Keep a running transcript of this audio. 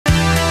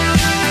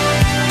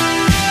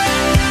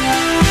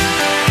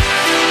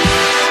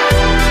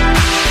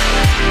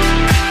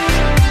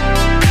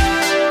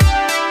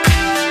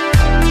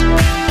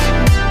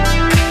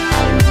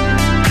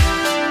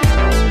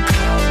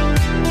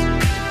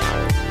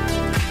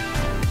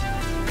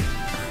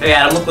Hey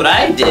Adam, look what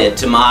I did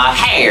to my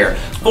hair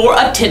for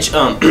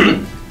attention.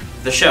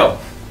 The show.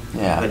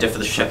 Yeah. What I did for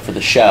the show. For the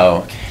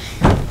show.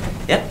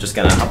 Yep, just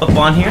gonna hop up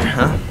on here,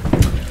 huh?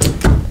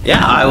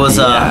 Yeah, I was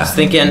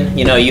thinking,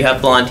 you know, you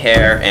have blonde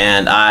hair,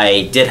 and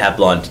I did have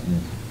blonde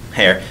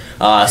hair,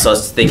 so I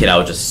was thinking I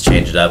would just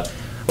change it up.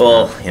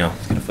 Well, you know,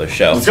 for the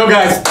show. Let's go,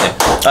 guys. Yeah.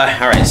 All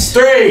right.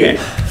 3. Okay.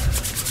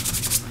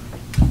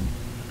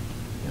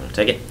 You wanna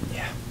take it?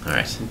 Yeah. All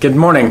right. Good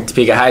morning,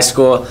 Topeka High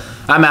School.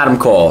 I'm Adam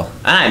Cole.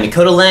 I'm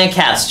Dakota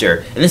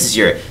Lancaster, and this is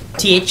your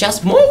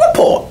THS Morning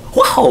Report.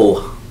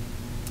 Whoa!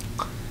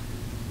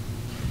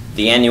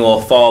 The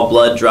annual Fall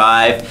Blood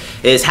Drive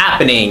is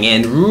happening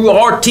in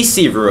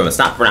RTC Room. It's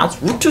not pronounced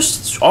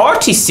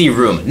RTC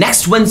Room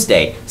next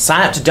Wednesday.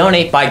 Sign up to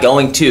donate by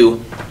going to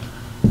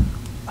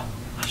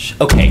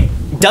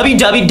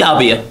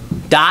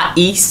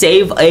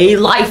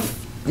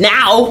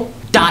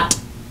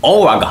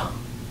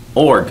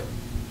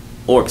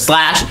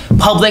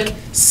www.esavealifenow.org/public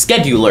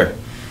scheduler.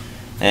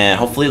 And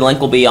hopefully the link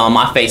will be on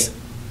my face.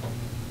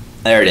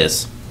 There it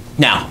is.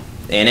 Now,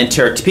 and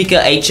enter Topeka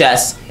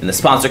HS in the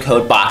sponsor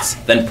code box,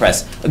 then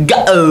press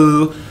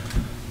go.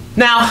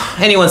 Now,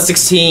 anyone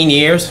 16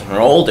 years or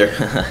older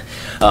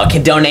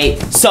can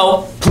donate,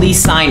 so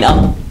please sign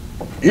up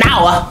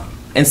now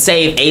and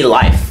save a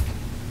life.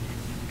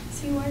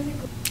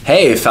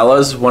 Hey,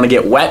 fellows, want to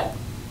get wet?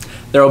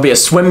 There will be a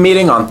swim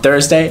meeting on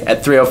Thursday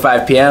at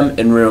 3:05 p.m.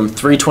 in room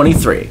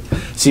 323.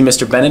 See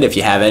Mr. Bennett if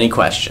you have any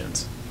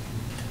questions.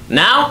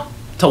 Now,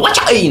 to watch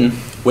in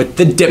with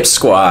the Dip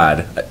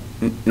Squad.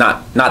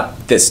 Not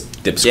this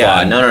Dip Squad.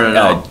 Yeah,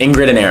 no.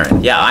 Ingrid and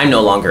Aaron. Yeah, I'm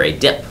no longer a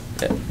dip.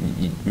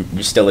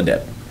 You're still a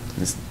dip.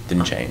 This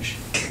didn't change.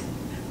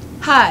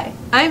 Hi,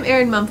 I'm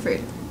Erin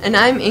Mumford. And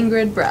I'm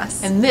Ingrid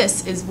Bruss. And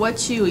this is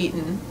What You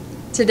Eatin'.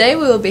 Today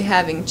we will be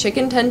having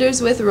chicken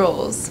tenders with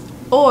rolls.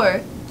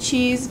 Or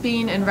cheese,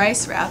 bean, and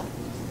rice wrap.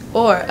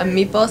 Or a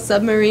meatball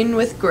submarine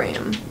with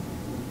graham.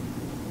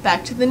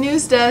 Back to the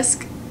news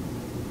desk.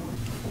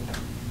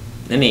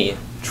 Any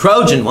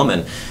Trojan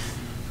woman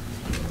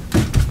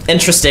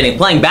interested in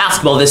playing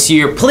basketball this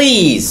year,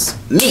 please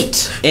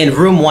meet in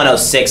room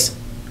 106,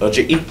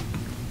 OGE,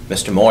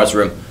 Mr. Moore's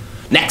room,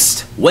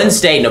 next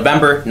Wednesday,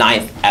 November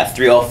 9th at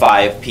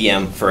 3:05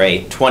 p.m. for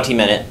a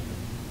 20-minute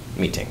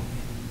meeting.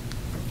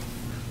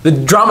 The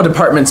drama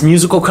department's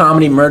musical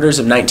comedy Murders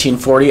of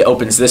 1940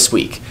 opens this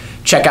week.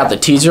 Check out the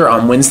teaser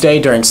on Wednesday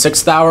during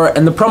 6th hour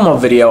and the promo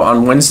video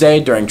on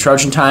Wednesday during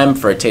Trojan time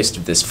for a taste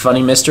of this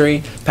funny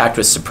mystery packed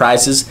with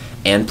surprises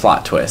and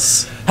plot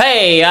twists.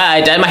 Hey,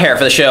 I dyed my hair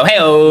for the show.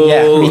 Hey-oh.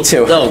 Yeah, me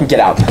too. Oh. Get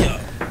out.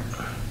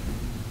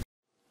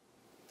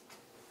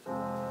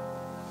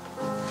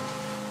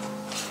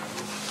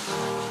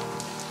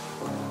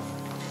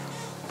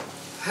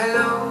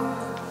 Hello,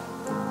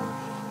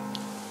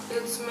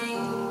 it's me.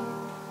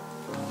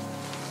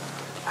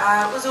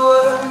 I was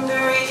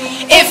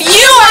wondering if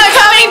you are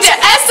coming to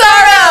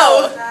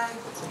SRO!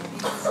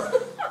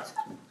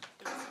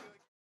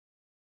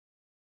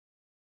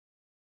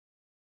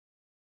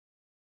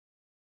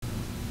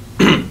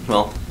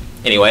 Well,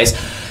 anyways,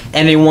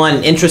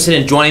 anyone interested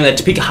in joining the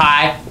Topeka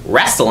High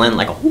Wrestling,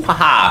 like a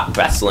hoo-ha-ha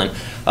wrestling,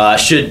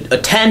 should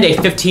attend a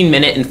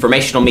 15-minute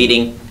informational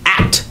meeting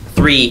at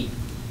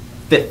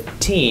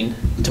 3:15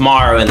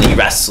 tomorrow in the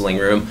wrestling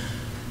room.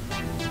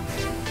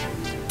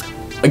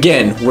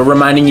 Again, we're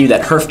reminding you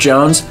that Herff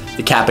Jones,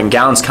 the Cap and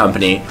Gowns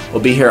Company, will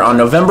be here on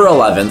November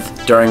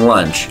 11th during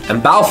lunch,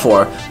 and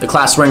Balfour, the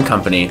Class Ring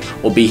Company,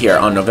 will be here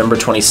on November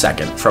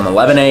 22nd from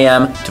 11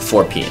 a.m. to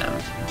 4 p.m.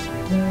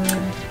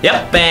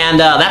 Yep, and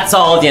that's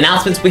all the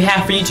announcements we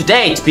have for you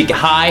today, Topeka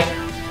High.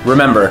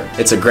 Remember,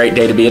 it's a great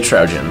day to be a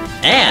Trojan.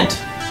 And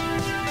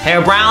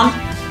hair brown,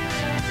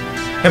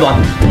 hair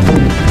blonde.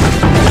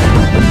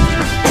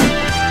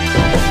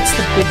 What's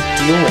the big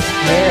deal with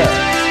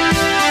hair?